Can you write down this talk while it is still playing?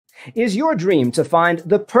Is your dream to find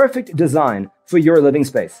the perfect design for your living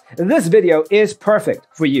space? This video is perfect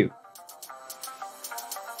for you.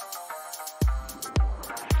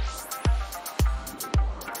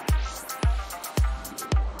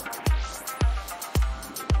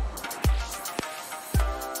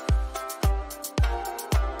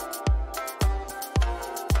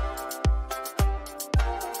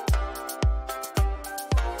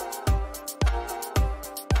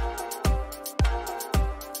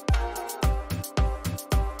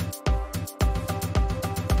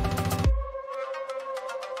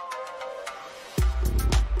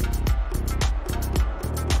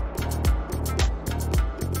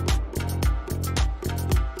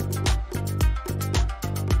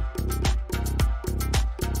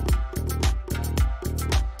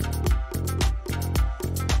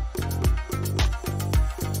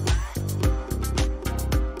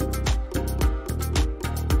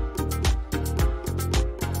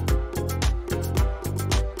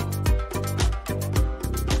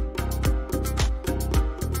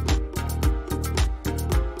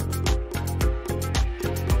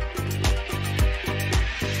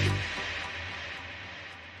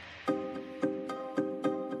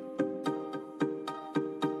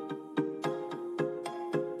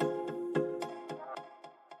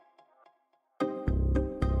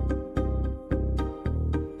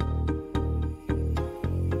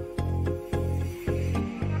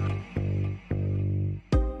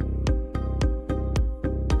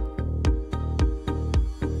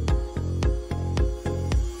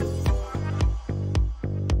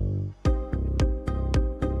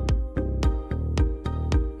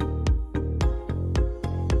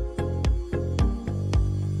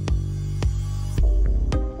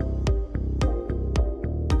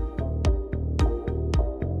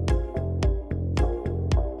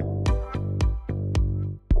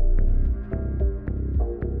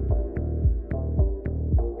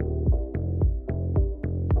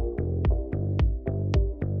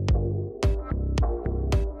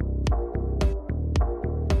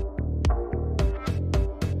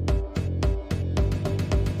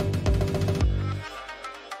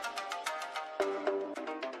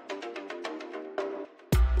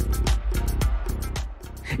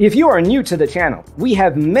 If you are new to the channel, we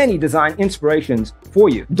have many design inspirations for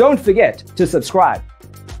you. Don't forget to subscribe.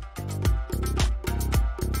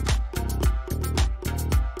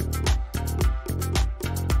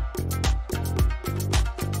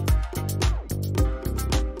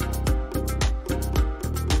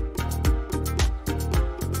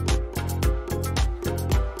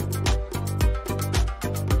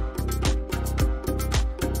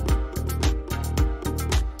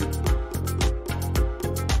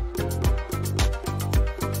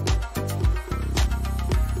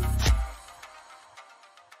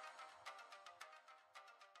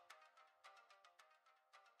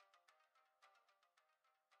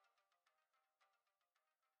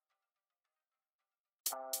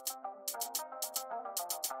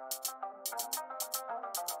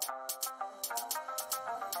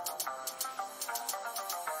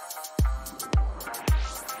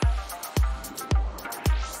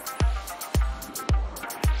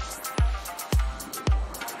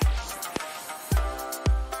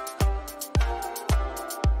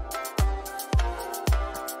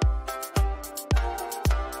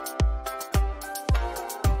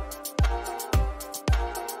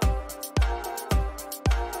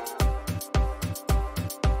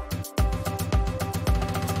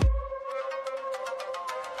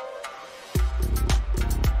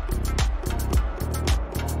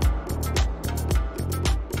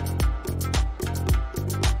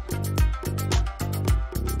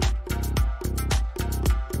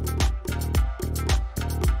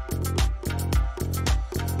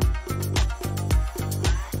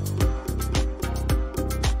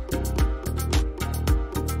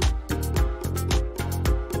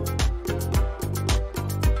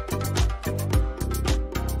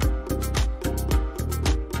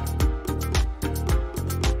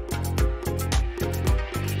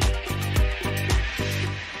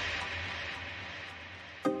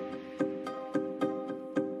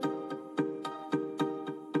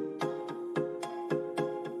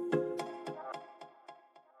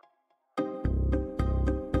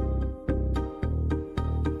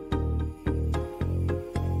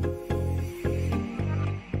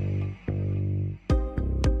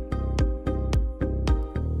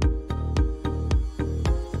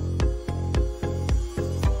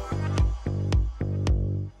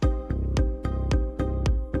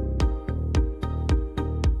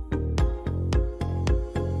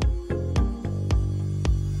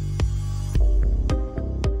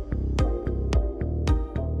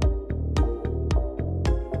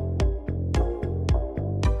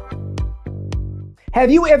 Have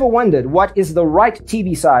you ever wondered what is the right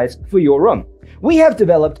TV size for your room? We have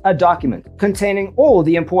developed a document containing all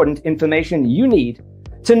the important information you need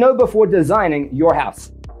to know before designing your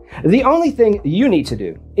house. The only thing you need to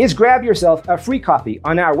do is grab yourself a free copy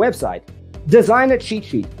on our website,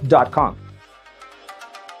 designercheatsheet.com.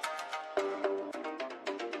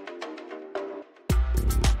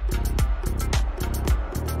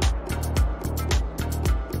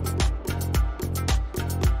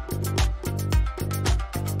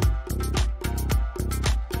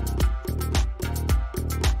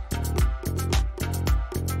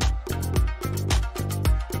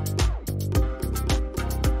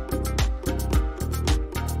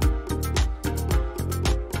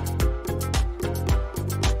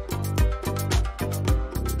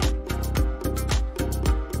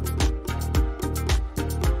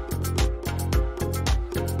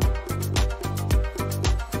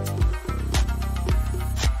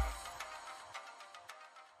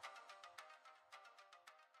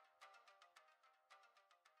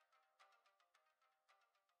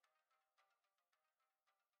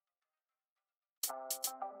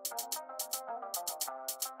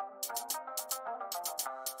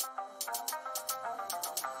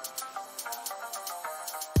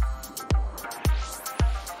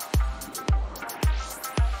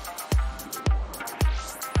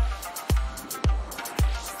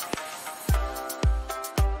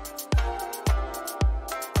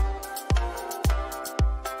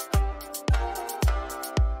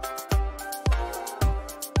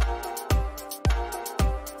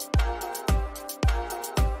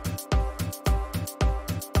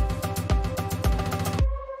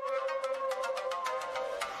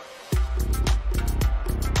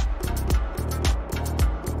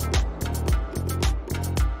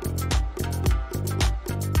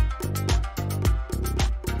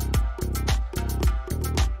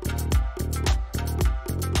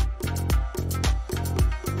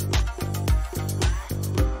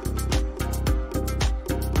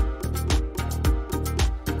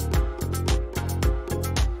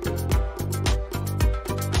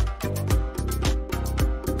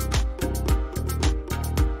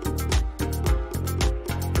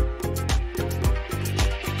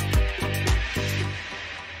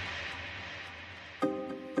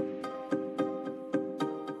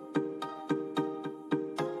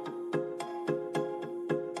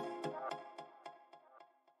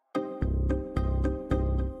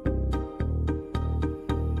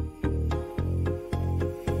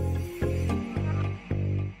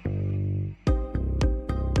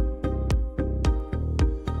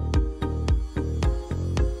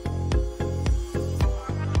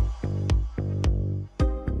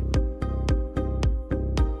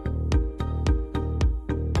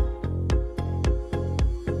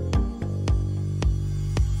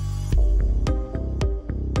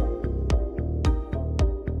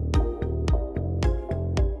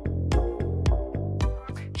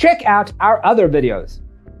 Check out our other videos.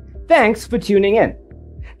 Thanks for tuning in.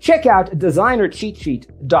 Check out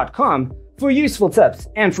designercheatsheet.com for useful tips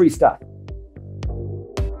and free stuff.